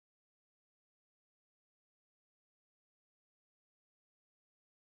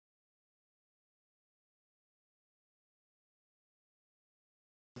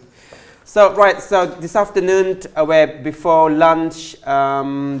So so this afternoon, where before lunch,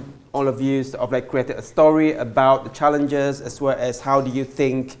 all of you sort of like created a story about the challenges as well as how do you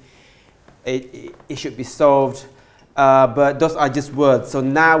think it should be solved. But those are just words. So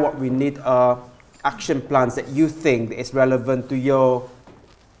now what we need are action plans that you think is relevant to your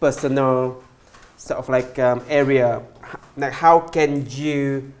personal sort of like area. Like how can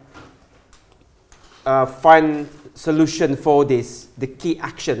you find solution for this, the key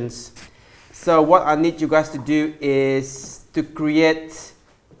actions. So what I need you guys to do is to create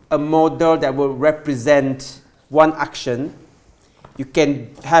a model that will represent one action. You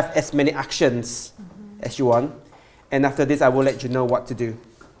can have as many actions as you want. And after this, I will let you know what to do.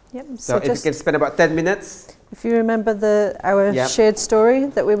 Yep. So if you can spend about 10 minutes. If you remember our shared story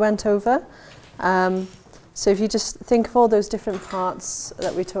that we went over. So if you just think of all those different parts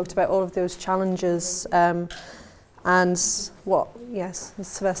that we talked about, all of those challenges, and what, yes, as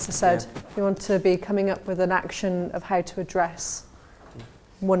Sylvester said, you want to be coming up with an action of how to address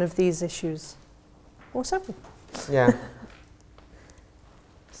one of these issues, or several. Yeah.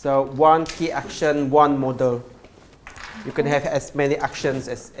 So one key action, one model. You can have as many actions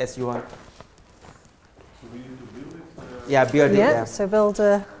as you want. So we need to build it? Yeah, build it. Yeah, so build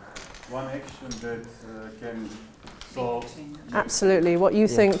a... One action that can solve... Absolutely, what you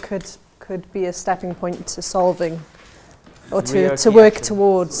think could be a stepping point to solving, or Real to work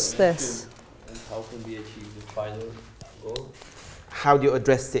towards this. And how can we achieve the final goal? How do you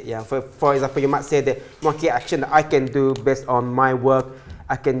address it? Yeah. For example, you might say that one key action that I can do based on my work,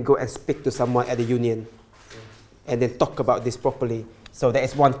 I can go and speak to someone at the union and then talk about this properly. So that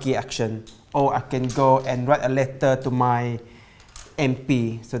is one key action. Or I can go and write a letter to my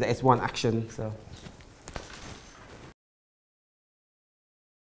MP. So that is one action. So.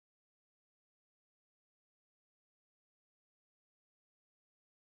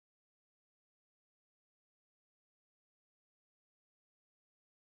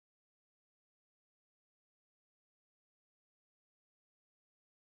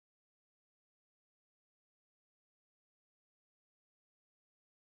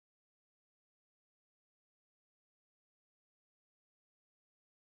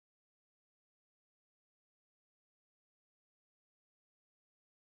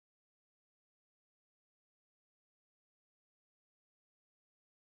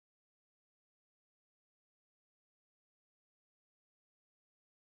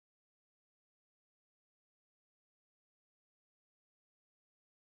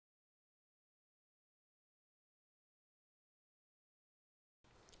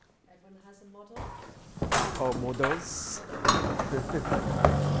 Everyone has a model? Or models.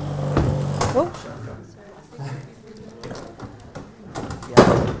 Yeah.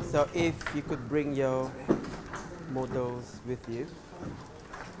 So if you could bring your models with you.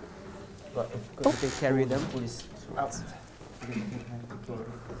 You can carry them. Out.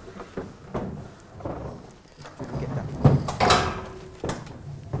 Get that.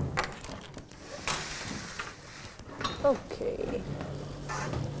 Okay.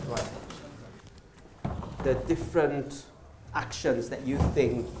 Right. The different actions that you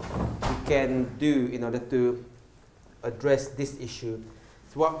think you can do in order to address this issue.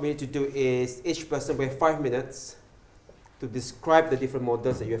 So what we need to do is each person will have 5 minutes to describe the different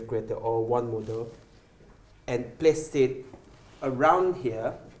models that you have created, or one model, and place it around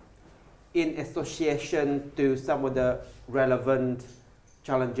here in association to some of the relevant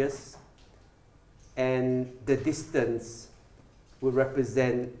challenges, and the distance will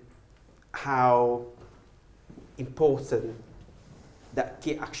represent how important that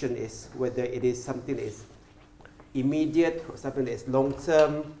key action is, whether it is something that is immediate or something that is long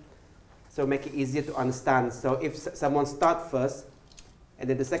term. So make it easier to understand. So if someone starts first, and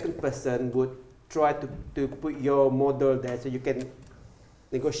then the second person would try to put your model there so you can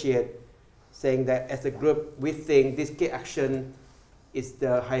negotiate, saying that as a group, we think this key action is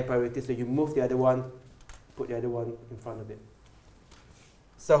the high priority, so you move the other one, put the other one in front of it.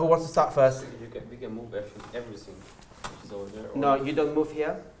 So who wants to start first? We can move actually everything. Which is over there. No, you don't move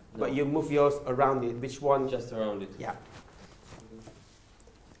here, but you move yours around it. Which one? Just around it. Yeah.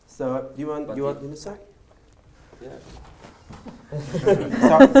 So do you want this side? Yeah.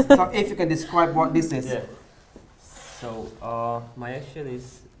 So if you can describe what this is. Yeah. So my action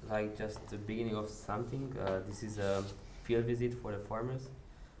is like just the beginning of something. This is a field visit for the farmers.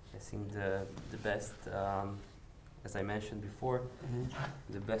 I think the best, as I mentioned before,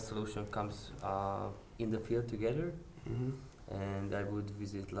 the best solution comes in the field together. And I would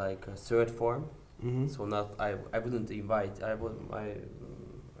visit like a third farm. So I wouldn't invite.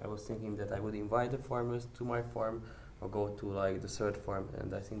 I was thinking that I would invite the farmers to my farm, or go to like the third farm,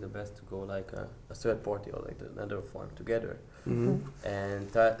 and I think the best to go like a third party or like another farm together, and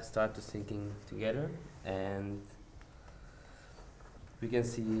start to thinking together. And we can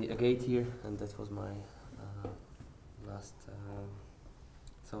see a gate here, and that was my last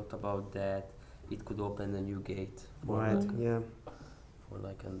thought about that. It could open a new gate for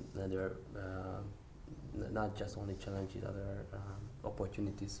like another, not just only challenges, other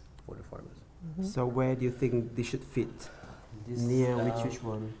opportunities for the farmers. So where do you think this should fit? This, Near which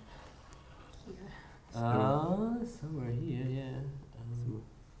one? Somewhere here, yeah.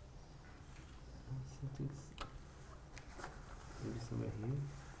 Maybe somewhere here.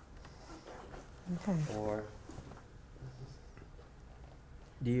 Okay. Or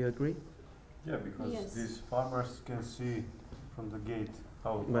Do you agree? Yeah, because these farmers can see from the gate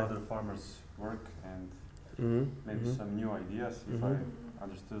how other farmers work and maybe some new ideas, if I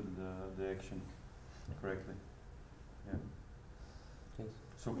understood the action correctly. Yeah. Yes.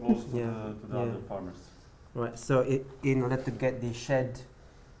 So close to the other farmers. Right. So in order to get the shed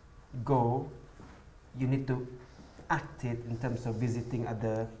go, you need to act it in terms of visiting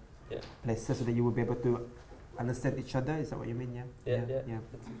other places so that you will be able to understand each other. Is that what you mean? Yeah. Yeah.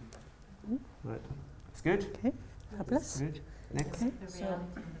 Right. It's good. Okay. Fabulous. Good. Next. Okay.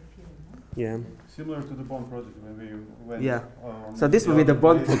 Yeah. Similar to the bond project when we went. Yeah. On So this will be the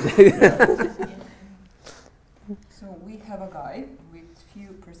bond place. project. So we have a guy with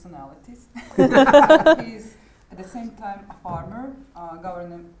few personalities. He's at the same time a farmer,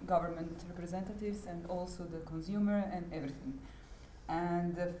 government representatives, and also the consumer and everything.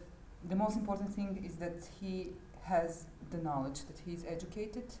 And the most important thing is that he has the knowledge, that he's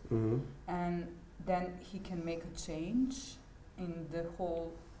educated, and then he can make a change in the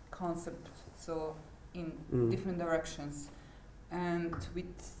whole concept, so in different directions. And with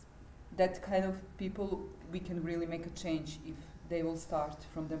that kind of people, we can really make a change if they will start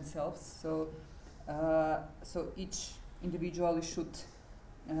from themselves. So, so each individual should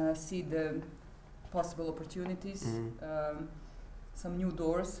see the possible opportunities, some new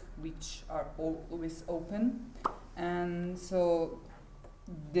doors which are always open. And so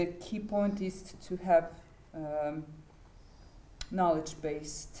the key point is to have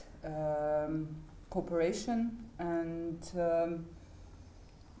knowledge-based cooperation, and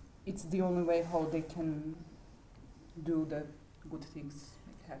it's the only way how they can do the good things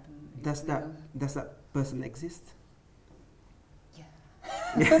that happen. Does that person exist?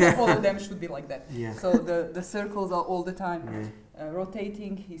 Yeah. All of them should be like that. Yeah. So the circles are all the time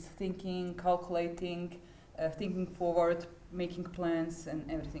rotating. He's thinking, calculating, thinking forward, making plans and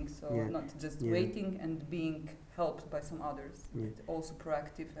everything. So not just waiting and being helped by some others. But also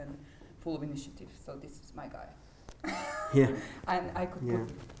proactive and full of initiative. So this is my guy. Yeah. And I could put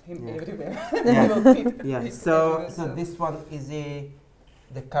him everywhere. So this one is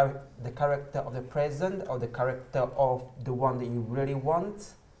the character of the present, or the character of the one that you really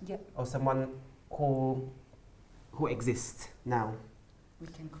want, or someone who exists now. We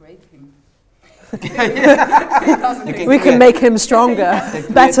can create him. We can make him stronger,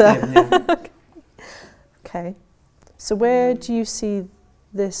 better. Okay. So where do you see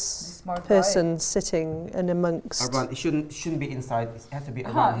this person sitting in amongst? Around. It shouldn't be inside. It has to be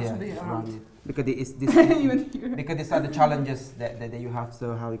around here. It should be around. Because it's this. Even here. Because these are the challenges that you have.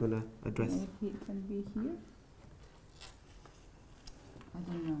 So how are you gonna address? He can be here. I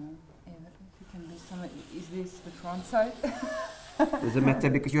don't know. He can be somewhere. Is this the front side? Doesn't matter,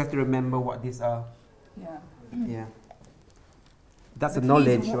 because you have to remember what these are. Yeah. Yeah. That's the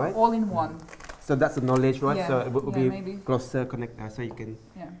knowledge, right? All in one. So that's the knowledge, right? Yeah. So it will be maybe. closer connector, so you can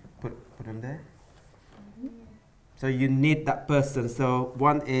put them there. So you need that person. So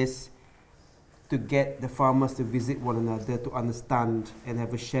one is to get the farmers to visit one another, to understand and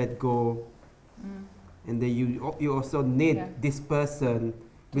have a shared goal. And then you also need this person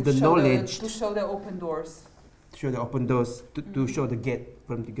with the knowledge to show the open doors. To show the open doors, to show the gate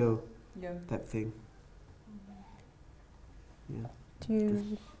for them to go. Yeah. Type thing. Yeah. Do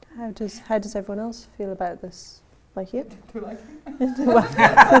you? How does everyone else feel about this? Like you? Do you like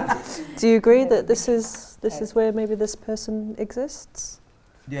it? Do you agree that this is where maybe this person exists?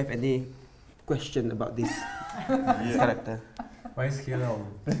 Do you have any question about this character? Why is he alone?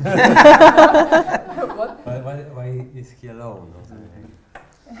 What? Why is he alone?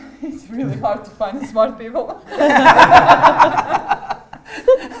 It's really hard to find smart people.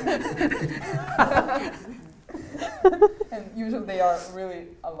 And usually they are really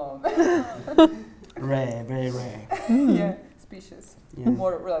alone. Rare, very rare. Yeah, species.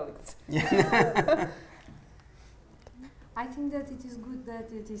 More relicts. Yeah. I think that it is good that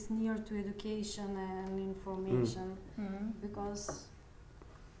it is near to education and information because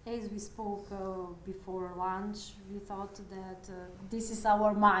as we spoke before lunch, we thought that this is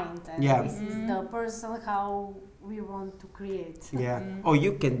our mind and this is the person how we want to create. Yeah. Or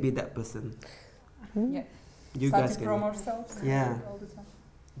you can be that person. Yeah. You Starting guys can from be. ourselves. Yeah. All the time.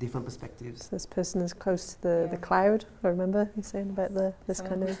 Different perspectives. This person is close to the cloud. I remember you saying about this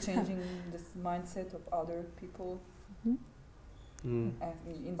Someone kind who's of changing this mindset of other people Mm.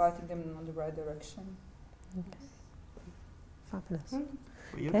 and inviting them in the right direction. fabulous.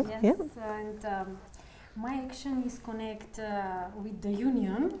 For you? Okay. Yes, Yeah. and my action is connect with the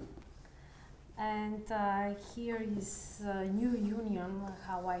union, and here is a new union.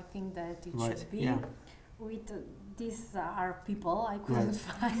 How I think that it Right. should be. Yeah. With these are people I couldn't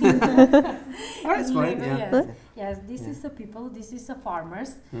Right. find. Oh, that's fine. Maybe, Yeah. yes. Yes, this is a people. This is a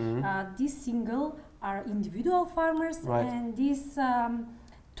farmers. Mhm. These single are individual farmers, Right. and these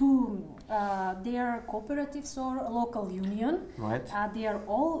two they are cooperatives or local union. Right. They are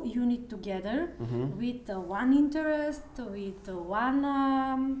all unit together Mhm. with one interest, with one.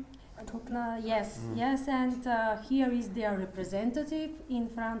 Yes, yes, and here is their representative in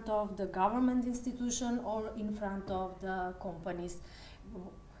front of the government institution or in front of the companies.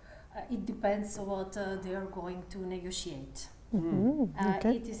 It depends what they are going to negotiate.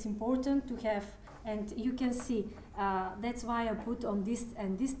 Okay. It is important to have, and you can see, that's why I put on this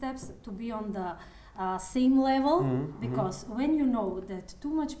and these steps to be on the same level, because when you know that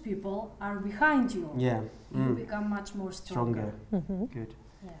too much people are behind you, Yeah. you become much more stronger. Good.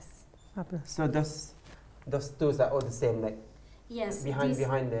 Yes. Fabulous. So those tools are all the same, like Yes.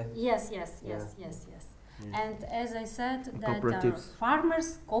 behind there. Yes, yes, yes, Yeah. yes, yes. And as I said, And that cooperatives.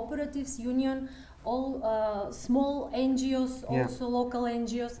 farmers, cooperatives, union, all small NGOs, Yeah. also local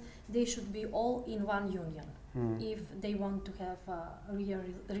NGOs, they should be all in one union Mm. if they want to have real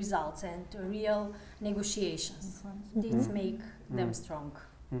results and real negotiations. This make them strong.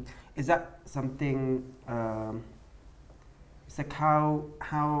 Is that something? It's like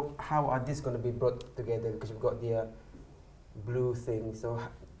how are these going to be brought together? Because you've got the blue thing. So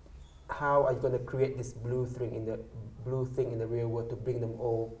how are you going to create this blue thing in the real world to bring them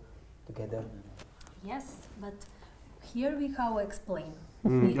all together? Yes, but here we how explain.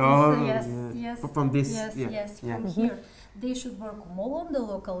 Mm. It is, Oh, yes, yeah. yes, From this, yes, yeah, yes. yeah. From here, they should work more on the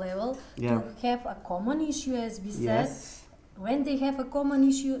local level Yeah. to have a common issue, as we said. Yes. When they have a common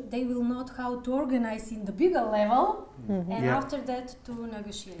issue, they will know how to organize in the bigger level, and Yeah. after that to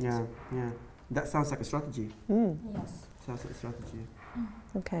negotiate. Yeah. Yeah. That sounds like a strategy. Yes. Sounds like a strategy.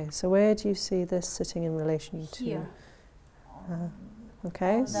 Okay, so where do you see this sitting in relation to? Here.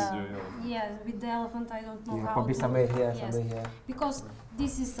 Okay. Yeah, with the elephant, I don't know Yeah, how. probably to- somewhere here, yes. somewhere here. Because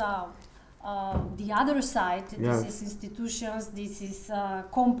this is the other side. Yeah. This is institutions. This is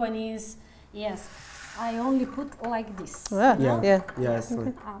companies. Yes, I only put like this. Yeah. Yeah. Yeah. Yeah. It's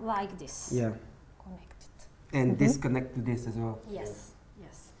like, Like this. yeah. Connected. And this connect to this as well. Yes.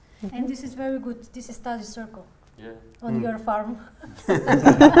 Yes. And this is very good. This is study circle Yeah. on your farm.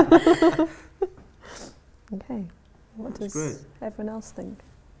 Okay. What That's does great. everyone else think?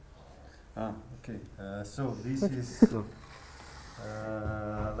 Okay. So this is,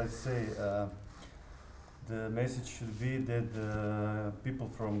 let's say, the message should be that people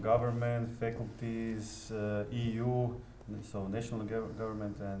from government, faculties, EU, so national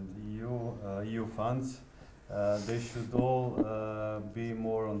government and EU funds, they should all be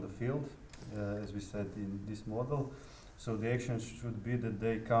more on the field, as we said in this model. So the action should be that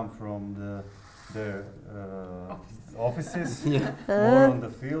they come from their offices, more on the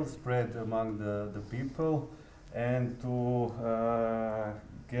field, spread among the people, and to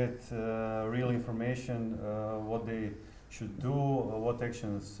get real information what they should do, what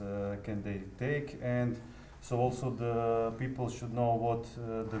actions can they take, and so also the people should know what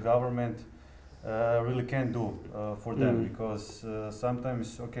the government really can do for them, because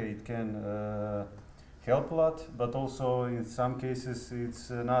sometimes, okay, it can help a lot, but also in some cases it's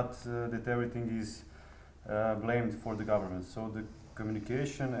not that everything is blamed for the government. So the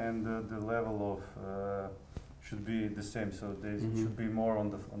communication and the level of should be the same. So they should be more on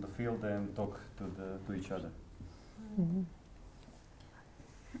the field and talk to each other.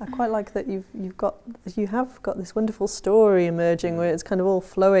 I quite like that you have got this wonderful story emerging where it's kind of all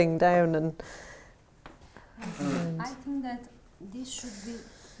flowing down and I think that this should be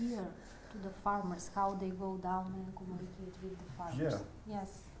here to the farmers, how they go down and communicate with the farmers. Yeah. Yes.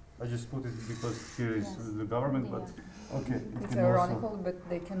 I just put it because here is Yes. the government, but okay. it It's can ironical, but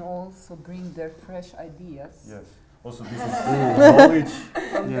they can also bring their fresh ideas. Yes. Also, this is knowledge.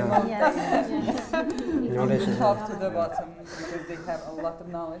 From the Yeah. mountain. Yes, yes. You knowledge. the top to the bottom because they have a lot of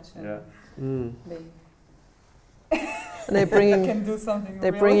knowledge. And and they're bringing. can do something.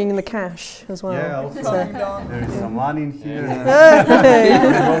 They're bringing the cash as well. Yeah, also So there is some money in here.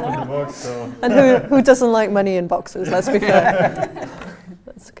 Open the box, so. And who doesn't like money in boxes? Let's be fair.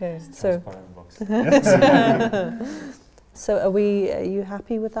 That's okay. So. So are you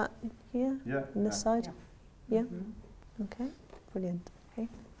happy with that here? Yeah. On this side? Yeah. Mm-hmm. Okay. Brilliant. Okay.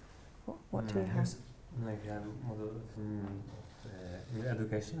 What do you have? Like a model in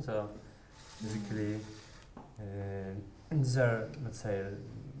education. So basically, these are, let's say,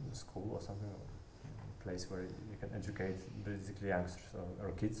 a school or something, or a place where you can educate basically youngsters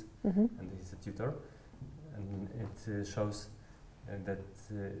or kids, and he's a tutor, and it shows that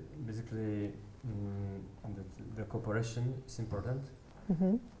basically that the cooperation is important,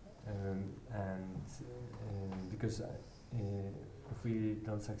 and because if we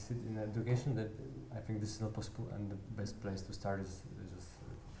don't succeed in education, that I think this is not possible, and the best place to start is just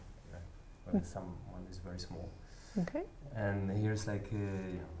when someone is very small. Okay. And here's like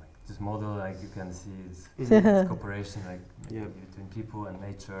this model, like you can see it's cooperation, like between people and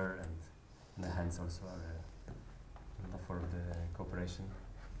nature, and the hands also are for the cooperation.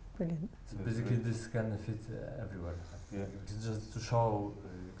 Brilliant. So basically, this can fit everywhere. Yeah. It's just to show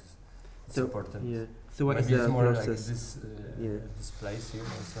it's important. Yeah. So what is maybe the it's more process? like this place here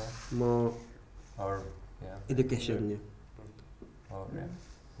also, More or education. or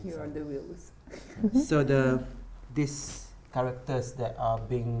Here are the wheels. So these characters that are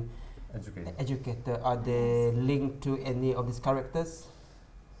being educated, are they linked to any of these characters?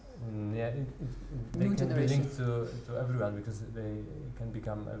 they can be linked to everyone because they can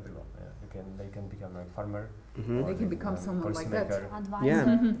become everyone. Yeah. They can become like farmer. They can become someone like that. Advisor.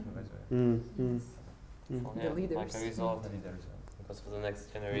 Yeah. The leaders. Like a result, because for the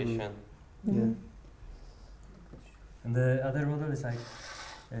next generation. And the other model is like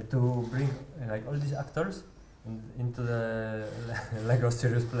to bring like all these actors into the Lego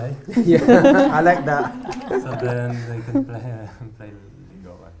serious play. Yeah, I like that. So then they can play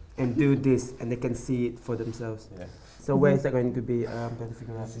Lego. And do this, and they can see it for themselves. Yeah. So where is that going to be? I'm going to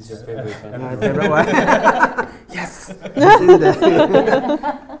figure out. This is your favorite one. My favorite one. Yes! It's in the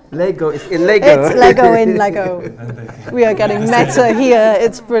Lego. It's in Lego. It's Lego in Lego. We are getting meta here.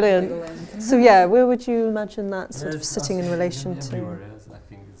 It's brilliant. So yeah, where would you imagine that sort of sitting in relation to? Yes, I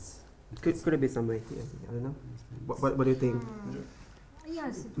think it's Could it be somewhere here? I don't know. What do you think?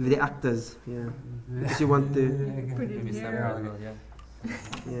 Yes. With the actors, Because you want to. Maybe somewhere, yeah.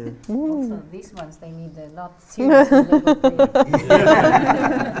 Yeah. Also, these ones, they need a lot serious Lego play.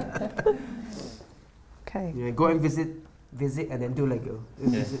 Okay. Yeah, go and visit, and then do Lego.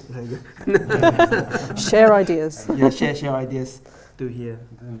 Visit Lego. Share ideas. Yeah, share ideas. Do here.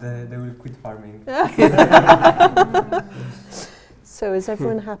 Then they will quit farming. So is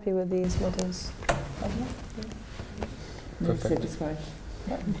everyone happy with these models? Satisfied.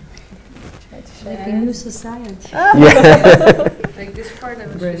 Like a new society. Like this part, I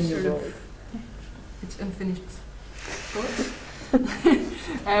was just sort of, it's unfinished thoughts.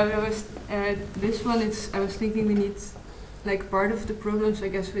 This one, I was thinking we need, like part of the problems I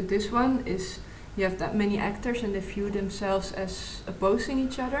guess with this one is you have that many actors and they view themselves as opposing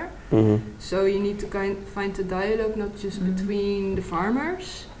each other. So you need to find the dialogue not just between the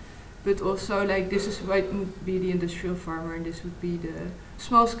farmers, but also like this is what would be the industrial farmer and this would be the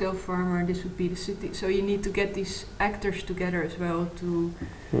small scale farmer and this would be the city. So you need to get these actors together as well to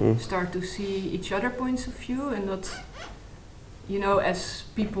start to see each other points of view and not, as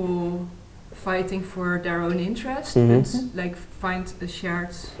people fighting for their own interest, but like find a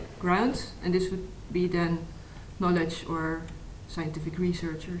shared ground, and this would be then knowledge or scientific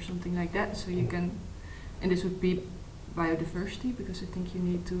research or something like that. So you can, and this would be biodiversity, because I think you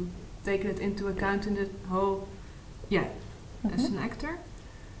need to take that into account in the whole, as an actor.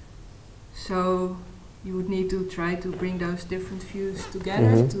 So you would need to try to bring those different views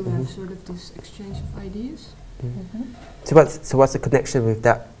together to have sort of this exchange of ideas. So what's the connection with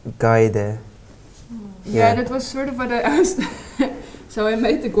that guy there? Yeah, that was sort of what I asked. So I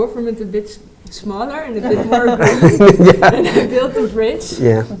made the government a bit smaller and a bit more green, and I built a bridge.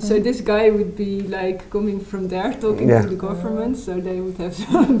 Yeah. So this guy would be like coming from there, talking to the government, so they would have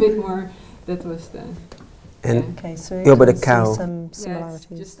a bit more. That was the. And okay, so you can see some similarities.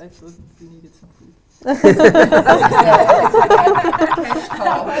 Yeah, just I thought we needed some food. Cash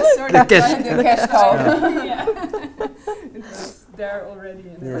cow. The cash cow. Yeah. It was there already.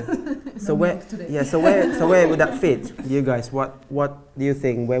 So where would that fit? You guys, what do you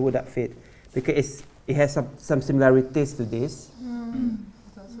think? Where would that fit? Because it has some similarities to this.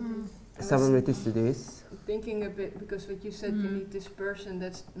 Similarities to this. thinking a bit, because what you said, you need this person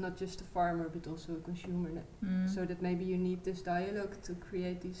that's not just a farmer but also a consumer, so that maybe you need this dialogue to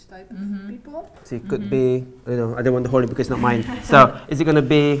create these type of people. So it could be, I don't want to hold it because it's not mine. So is it going to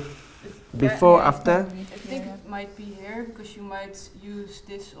be before, after? I think it might be here, because you might use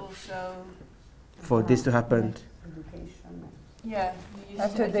this also for this to happen. Education. Yeah.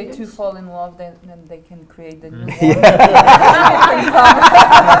 After they two fall in love, then they can create the new one.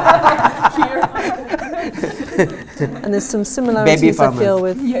 And there's some similarities I feel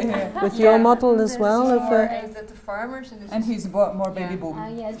with your model as well. More aimed at the farmers, and he's more baby boom.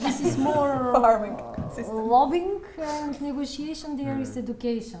 Yes, this is more farming lobbying and negotiation. There is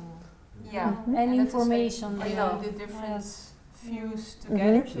education. Yeah, and information. You know, the different views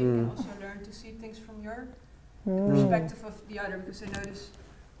together, so you can also learn to see things from your perspective of the other. Because I notice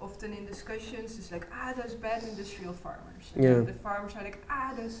often in discussions, it's like, those bad industrial farmers. And the farmers are like,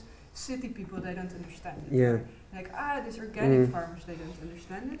 those city people, they don't understand it. Like, these organic farmers, they don't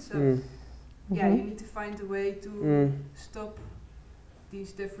understand it. So, you need to find a way to stop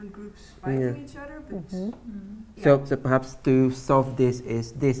these different groups fighting each other. But so perhaps to solve this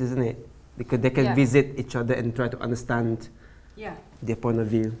is this, isn't it? Because they can visit each other and try to understand their point of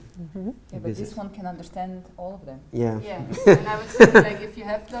view. But this one can understand all of them. And I would say, like, if you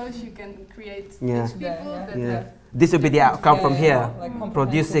have those, you can create these people that have. This will be the outcome from here, like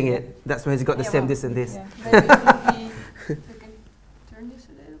producing it. That's why he's got the same this and this. Maybe it would be, if I can turn this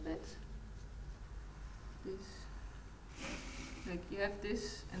a little bit. This, like, you have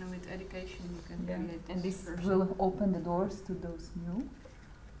this, and with education you can create this. And this will open the doors to those new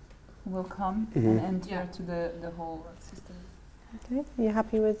who will come and enter to the whole system. Okay, are you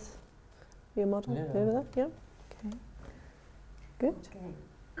happy with your model over there? Yeah. Okay. Good.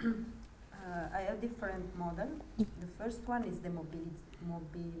 Okay. I have different model. The first one is the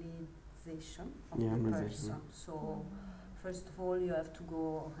mobilization of the person. So first of all, you have to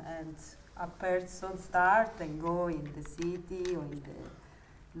go, and a person start and go in the city or in the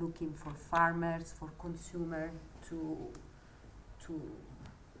looking for farmers, for consumer to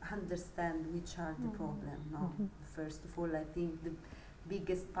understand which are the problem. No, first of all, I think the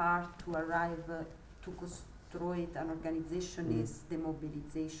biggest part to arrive to construct an organization is the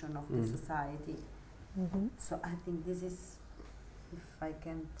mobilization of the society. So I think this is, if I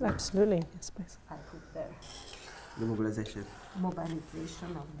can absolutely, yes, please. I put there the mobilization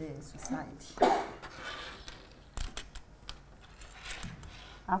of the society.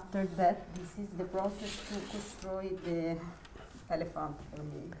 After that, this is the process to construct the elephant for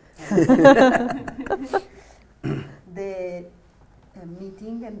me. The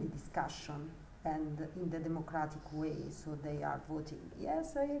meeting and the discussion, and in the democratic way, so they are voting,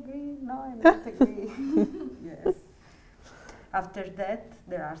 yes, I agree, no, I don't agree. Yes. After that,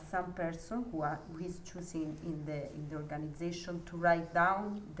 there are some person who is choosing in the organization to write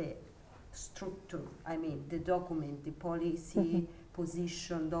down the structure, I mean the document, the policy,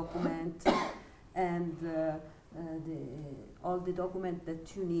 position document, and all the document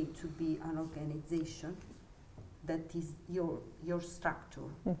that you need to be an organization. That is your structure.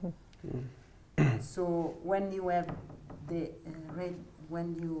 So when you have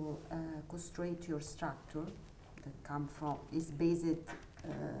when you construct your structure that come from is based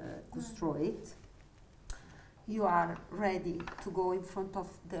construct, you are ready to go in front of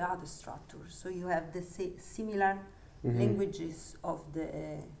the other structure. So you have the similar languages of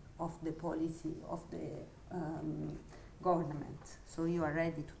the policy of the government. So you are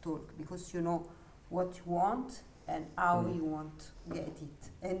ready to talk because you know what you want and how you want to get it.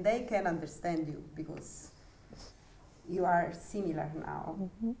 And they can understand you because you are similar now.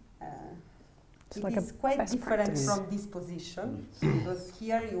 It like is quite different from this position because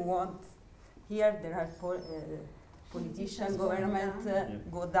here there are politicians, government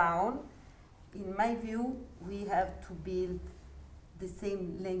go down. In my view, we have to build the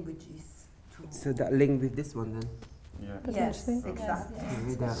same languages. So that link with this one then? Yes, exactly.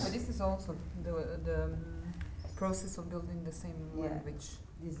 Yes. But this is also the process of building the same language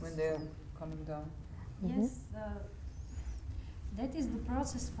when they're coming down. Yes, that is the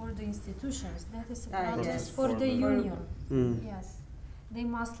process for the institutions. That is a process for the union. Yes, they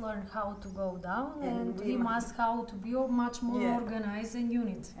must learn how to go down, and we must how to be much more organized and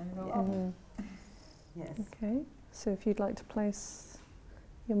unit. Yes. Okay. So if you'd like to place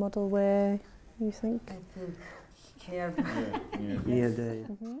your model where you think. I think here. Near the.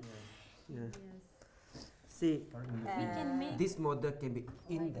 See, this model can be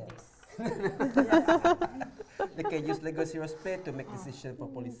in there. They can use Lego Zero Spare to make decision for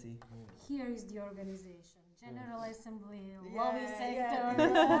policy. Here is the organization. General Assembly, lobby sector.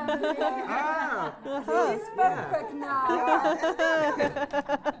 This is perfect now.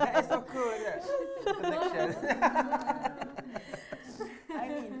 That is so cool. Yeah. Connection. I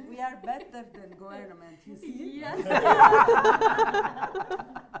mean, we are better than government, you see? Yes.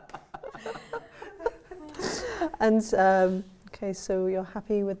 And okay, so you're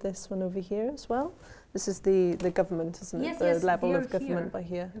happy with this one over here as well? This is the government, isn't Yes, it? The yes, level they're of government here. by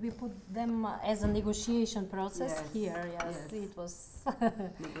here. We put them as a negotiation process Yes, here. Yes, yes. it was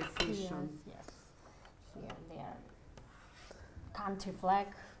Negotiation. Yes. Here, there. Country flag.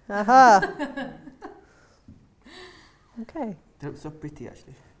 Aha! Okay. They look so pretty,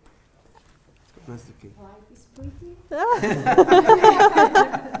 actually. Nice looking. Life is pretty.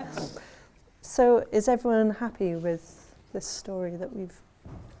 So, is everyone happy with this story that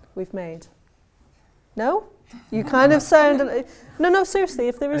we've made? No? You kind of sound. No, seriously.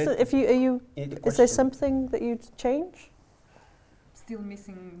 If there is, if you are you, is there something that you'd change? Still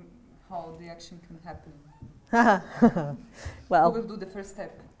missing how the action can happen. Well, We will do the first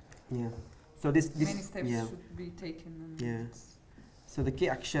step. Yeah. So this Many steps yeah. should be taken. And Yeah. So the key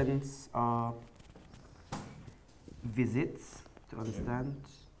actions are visits to understand,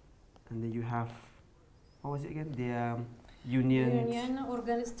 and then you have, what was it again? The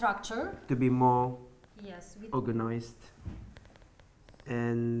union Structure. to be more Yes. organized.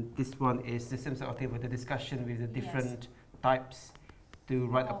 And this one is the same sort of thing with the discussion with the different types to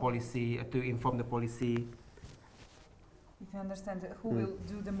write a policy, to inform the policy. if you understand who will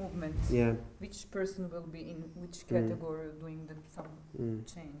do the movement, Yeah. which person will be in which category doing some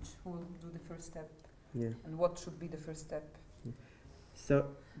change, who will do the first step, Yeah. and what should be the first step. So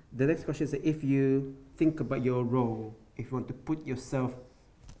the next question is, if you think about your role, if you want to put yourself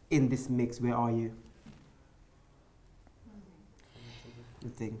in this mix, where are you? You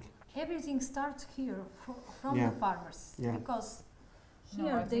think? Everything starts here from Yeah. the farmers Yeah. because No,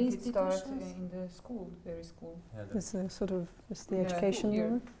 here I the think it starts institutions. in the school, very school. this is sort of the Yeah, education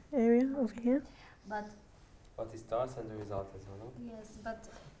here. area over here. But But it starts and the result as well, no? yes, but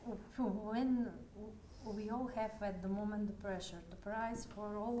when we all have at the moment the pressure, the price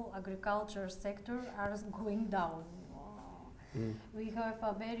for all agriculture sector are going down. We have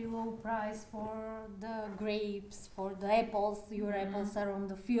a very low price for the grapes, for the apples. Your apples are on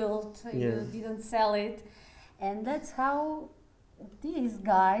the field. You didn't sell it, and that's how these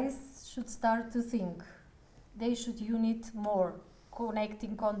guys should start to think. They should unite more,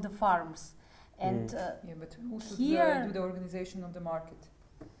 connecting on the farms, and Yeah, but who should here do the organization of the market?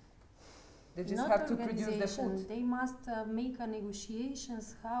 They just not have to produce the organization, food. they must make a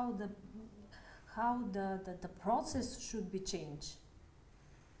negotiations how the process should be changed,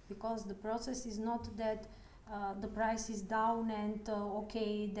 because the process is not that the price is down and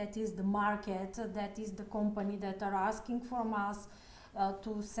okay, that is the market, that is the company that are asking from us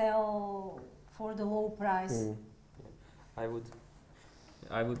to sell for the low price.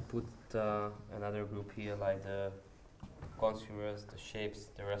 I would put another group here, like the consumers, the chefs,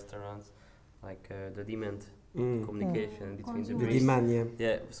 the restaurants, like the demand communication between the The priests. demand, yeah.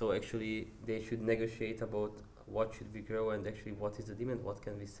 Yeah, so actually they should negotiate about what should we grow and actually what is the demand, what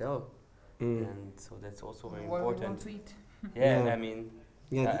can we sell, and so that's also very What we want important. to eat. Yeah, Yeah. I mean,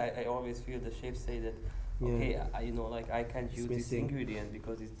 Yeah. I always feel the chefs say that, Yeah. okay, I can't It's use this missing. ingredient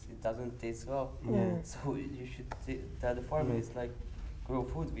because it doesn't taste well. Yeah. So you should tell the farmers like grow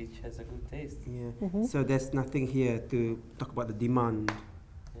food which has a good taste. Yeah. So there's nothing here to talk about the demand.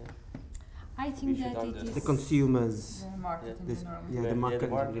 I We think should that it understand. is The consumers. The market in This- general. yeah, the market,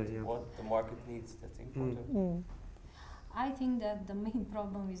 yeah. What the market needs, that's important. I think that the main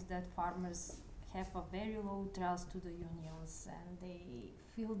problem is that farmers have a very low trust to the unions, and they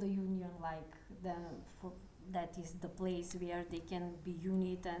feel the union like that is the place where they can be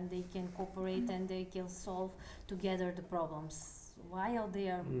unit and they can cooperate and they can solve together the problems. While they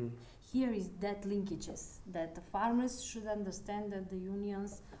are here is that linkages, that the farmers should understand that the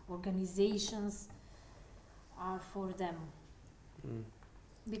unions, organizations are for them.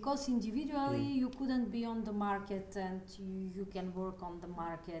 Because individually you couldn't be on the market and you can work on the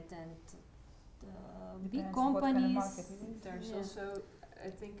market, and big Depends what kind of companies. market it is. There's Yeah. also, I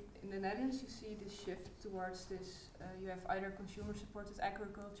think, in the Netherlands you see this shift towards this. You have either consumer-supported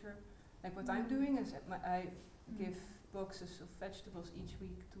agriculture, like what I'm doing is I give boxes of vegetables each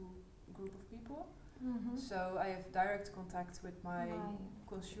week to a group of people. So I have direct contact with my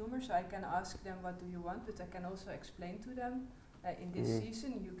consumers. So I can ask them, what do you want? But I can also explain to them, in this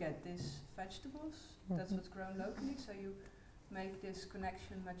season you get these vegetables. That's what's grown locally. So you make this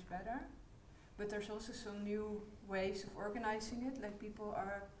connection much better. But there's also some new ways of organizing it. Like people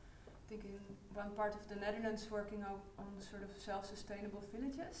are think in one part of the Netherlands working on the sort of self-sustainable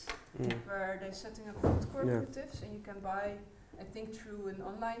villages, where they're setting up food cooperatives, and you can buy, I think, through an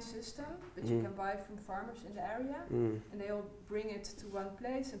online system, but you can buy from farmers in the area, and they all bring it to one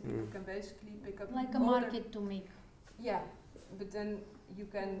place, and people can basically pick up like a market to make. Yeah, but then you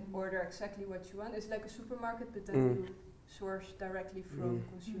can order exactly what you want. It's like a supermarket, but then you source directly from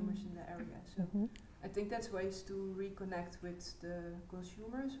consumers in the area. So I think that's ways to reconnect with the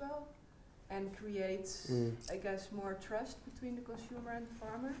consumer as well, and create, I guess, more trust between the consumer and the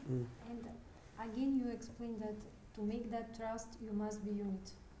farmer. And again, you explained that to make that trust, you must be unit.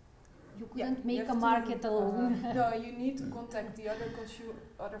 You couldn't make a market alone. No, you need to contact the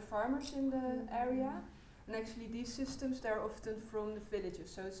other farmers in the area. And actually, these systems, they're often from the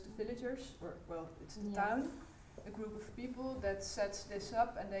villages. So it's the villagers, or well, it's the town, a group of people that sets this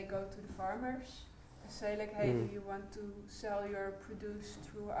up, and they go to the farmers and say like, hey, do you want to sell your produce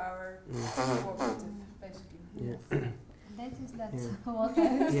through our cooperative, basically? Yeah. That's what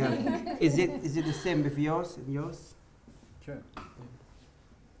I'm saying. Is it the same with yours and yours? Sure.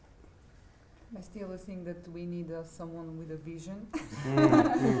 I still think that we need someone with a vision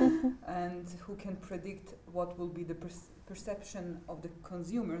and who can predict what will be the perception of the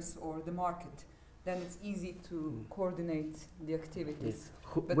consumers or the market. Then it's easy to coordinate the activities.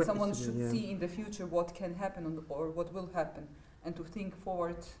 But someone should see in the future what can happen or what will happen, and to think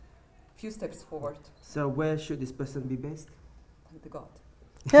forward, few steps forward. So where should this person be based? The God.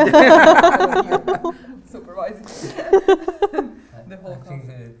 Supervising. The whole I think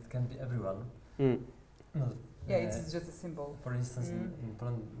it can be everyone. It's just a symbol. For instance, in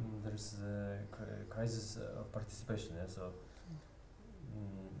Poland, there's a crisis of participation. So,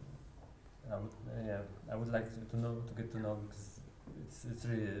 I would like to get to know, because it's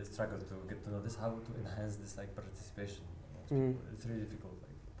really a struggle to get to know this, how to enhance this participation. It's really difficult,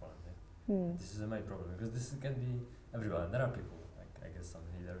 in Poland. This is the main problem, because this can be everyone. There are people, I guess, some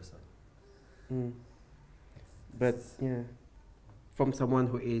leaders. But from someone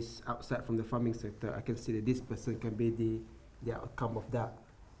who is outside from the farming sector, I can see that this person can be the outcome of that,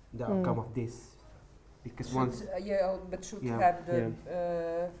 the outcome of this, because should have the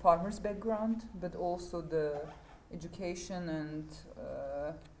farmer's background, but also the education, and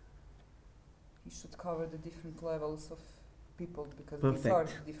he should cover the different levels of people, because these are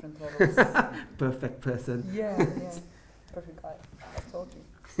different levels. Perfect person. Yeah. Perfect guy. I told you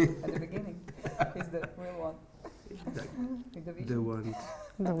at the beginning. He's the real one.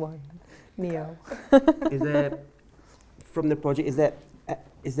 The one. Neo. Is there, from the project,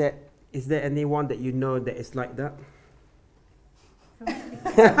 is there anyone that you know that is like that?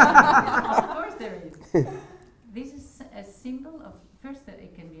 Of course there is. This is a symbol of, first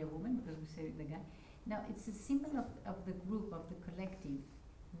it can be a woman, because we say the guy. Now it's a symbol of the group, of the collective.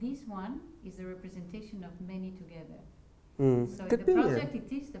 This one is a representation of many together. So in the project it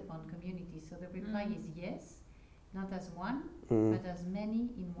is upon community, so the reply is yes. Not as one, but as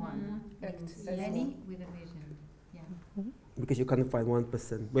many in one. Many with a vision. Yeah. Because you can't find one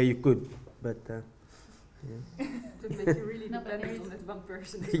person. Well, you could, but It would make you really dependent on that one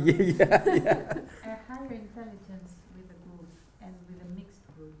person. A higher intelligence with a group and with a mixed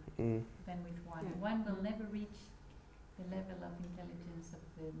group than with one. One will never reach the level of intelligence of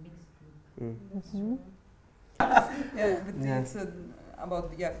the mixed group. It's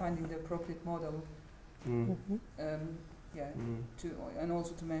about finding the appropriate model. And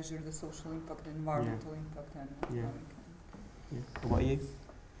also to measure the social impact, the environmental impact, and economic. What about you?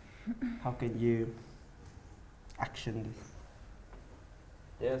 How can you action this?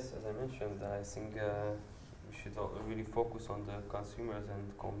 Yes, as I mentioned, I think we should really focus on the consumers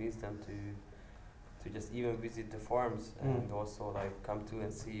and convince them to just even visit the farms and also come to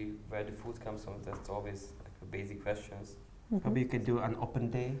and see where the food comes from. That's always the basic questions. Maybe you can do an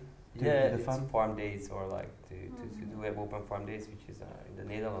open day. It's farm days, or to do open farm days, which is in the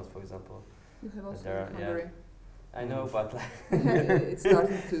Netherlands, for example. You have also in Hungary. I know, but it's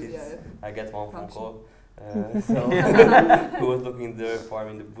starting to. I get one phone call. Who was looking the farm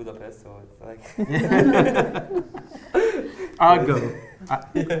in Budapest? So it's I'll go.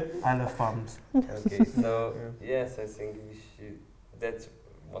 I love farms. Okay, so yes, I think we should. That's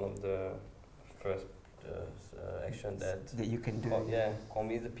one of the first action that you can do.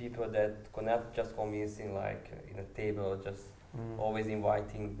 Convince the people, that not just convincing in a table, just always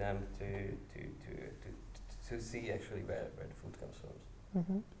inviting them to see actually where the food comes from.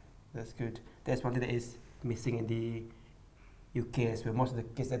 That's good. That's one thing that is missing in the UK as well. Most of the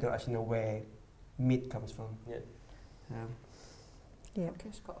kids, they don't actually know where meat comes from.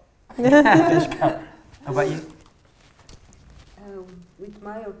 Cash cow. Cash cow. How about you? With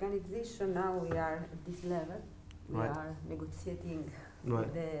my organization now we are at this level. We Right. are negotiating Right.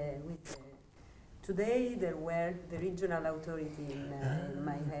 today there were the regional authority in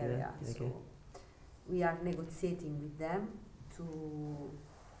my area, okay. so we are negotiating with them to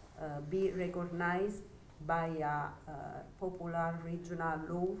be recognized by a popular regional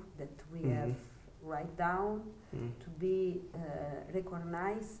law that we have write down to be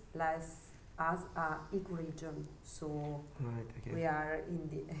recognized as a ecoregion. So we are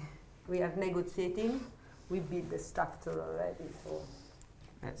we are negotiating. We build the structure already. So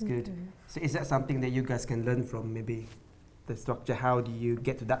that's good. So is that something that you guys can learn from? Maybe the structure. How do you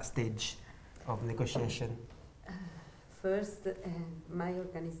get to that stage of negotiation? First, my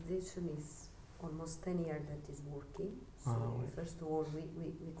organization is almost 10 years that is working. So first of all, we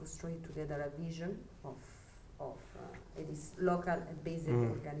construct together a vision of it is local and basic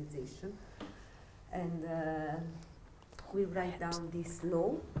organization, and we write down this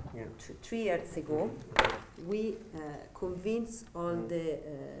law. 3 years ago, we convinced all the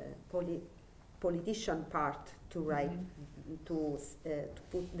politician part to write to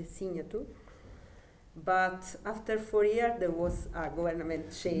put the signature. But after 4 years, there was a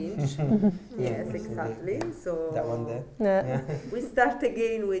government change. Yes, exactly. So that one there. Yeah. We start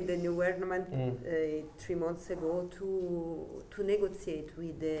again with the new government 3 months ago to negotiate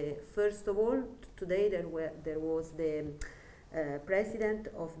with the. First of all, today there was the president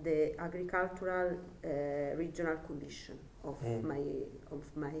of the agricultural regional commission of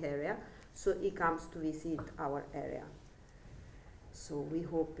my area. So he comes to visit our area. So we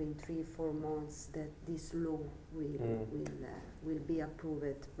hope in 3-4 months that this law will be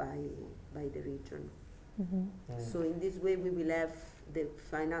approved by the region. So in this way we will have the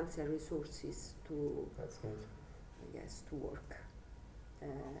financial resources to to work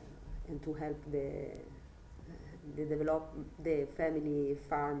and to help the family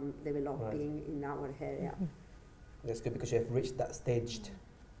farm developing in our area. That's good because you have reached that stage.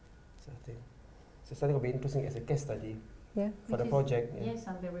 So something will be interesting as a case study. For the project. Yes,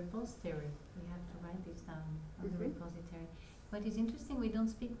 on the repository. We have to write this down on the repository. What is interesting, we don't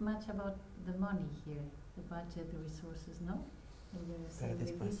speak much about the money here, the budget, the resources, no? And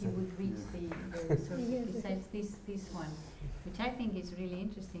with this you would reach the resources besides this one, which I think is really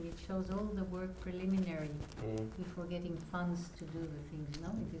interesting. It shows all the work preliminary before getting funds to do the things,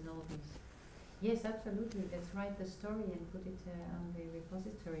 no? It is all this. Yes, absolutely. Let's write the story and put it on the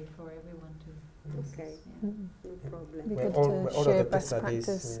repository for everyone to access. Okay, no problem. Be good to share best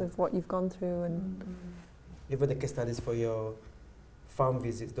practice of what you've gone through, and even the case studies for your farm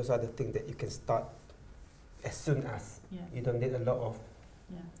visits. Those are the things that you can start as soon as. You don't need a lot of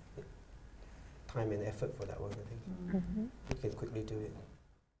time and effort for that one. I think you can quickly do it.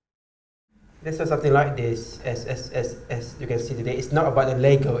 Let's do something like this. As you can see today, it's not about the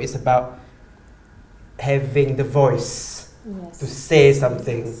Lego. It's about having the voice to say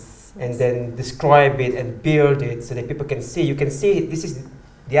something and then describe it and build it so that people can see. You can see it. This is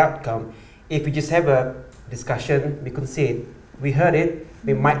the outcome. If we just have a discussion, we can see it. We heard it.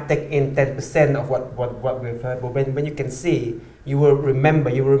 We might take in 10% of what we've heard. But when you can see, you will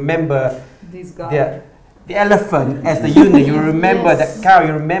remember. You will remember this guy. The elephant as the unit. You will remember that cow.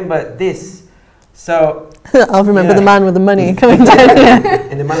 You remember this. So I'll remember the man with the money coming down here.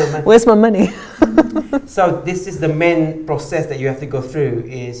 And the man with the money. Where's my money? So this is the main process that you have to go through.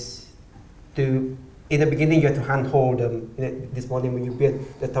 Is to in the beginning you have to handhold them. This morning when you built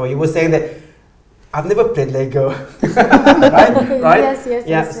the tower, you were saying that I've never played Lego, right?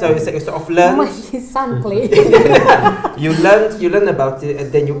 Yes. So it's like you sort of learn. His son played. You learn about it,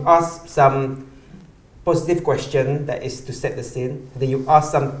 and then you ask some positive question that is to set the scene. Then you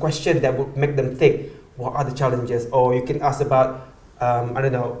ask some question that would make them think, what are the challenges? Or you can ask about, I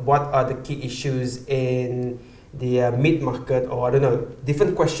don't know, what are the key issues in the meat market? Or I don't know,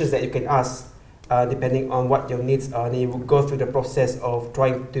 different questions that you can ask depending on what your needs are. And you will go through the process of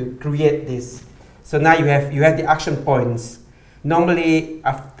trying to create this. So now you have the action points. Normally,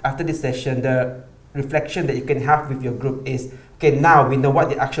 after this session, the reflection that you can have with your group is, okay, now we know what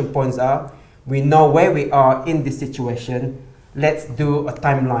the action points are. We know where we are in this situation. Let's do a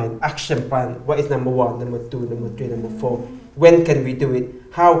timeline, action plan. What is number 1, number 2, number 3, number 4? When can we do it?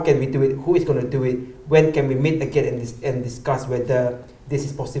 How can we do it? Who is going to do it? When can we meet again and discuss whether this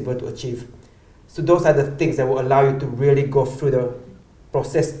is possible to achieve? So those are the things that will allow you to really go through the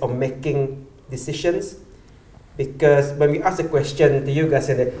process of making decisions. Because when we ask a question to you guys,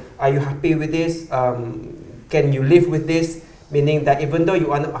 say, are you happy with this? Can you live with this? Meaning that even though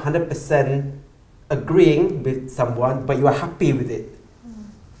you are not 100% agreeing with someone, but you are happy with it.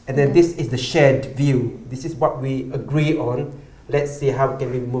 And then this is the shared view. This is what we agree on. let's see how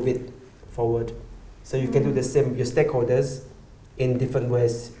can we move it forward. So you can do the same with your stakeholders in different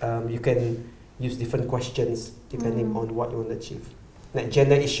ways. You can use different questions depending on what you want to achieve. Like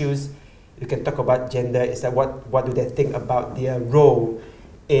gender issues, you can talk about gender. It's like what do they think about their role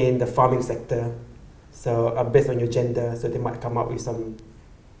in the farming sector? So based on your gender, so they might come up with some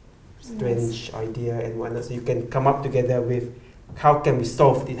strange idea and whatnot. So you can come up together with how can we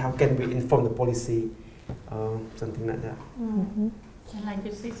solve it, how can we inform the policy, something like that. And like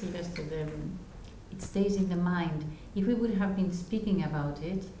you say, Sylvester, it stays in the mind. If we would have been speaking about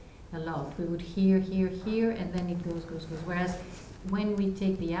it a lot, we would hear, and then it goes. Whereas when we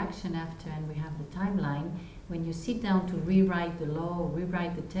take the action after and we have the timeline, when you sit down to rewrite the law or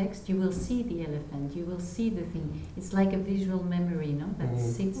rewrite the text, you will see the elephant, you will see the thing. It's like a visual memory, no? That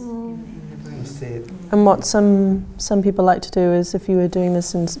sits in the brain. You see it. And what some people like to do is, if you were doing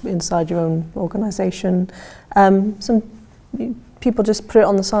this inside your own organisation, some people just put it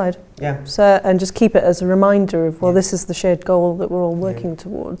on the side. Yeah. So, and just keep it as a reminder of, well, this is the shared goal that we're all working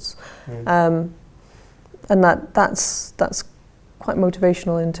towards. And that's quite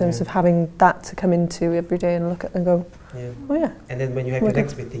motivational in terms of having that to come into every day and look at and go, oh yeah. And then when you have your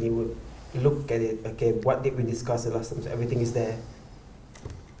next meeting, you would look at it, okay, what did we discuss the last time? So everything is there.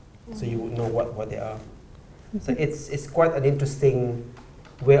 So you would know what they are. So it's quite an interesting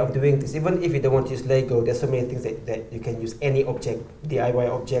way of doing this. Even if you don't want to use Lego, there's so many things that you can use any object, DIY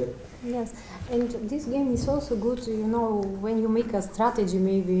object. Yes, and this game is also good, you know, when you make a strategy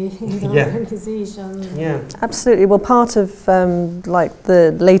maybe in the organization. Yeah, absolutely. Well, part of like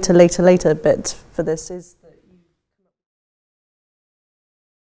the later bit for this is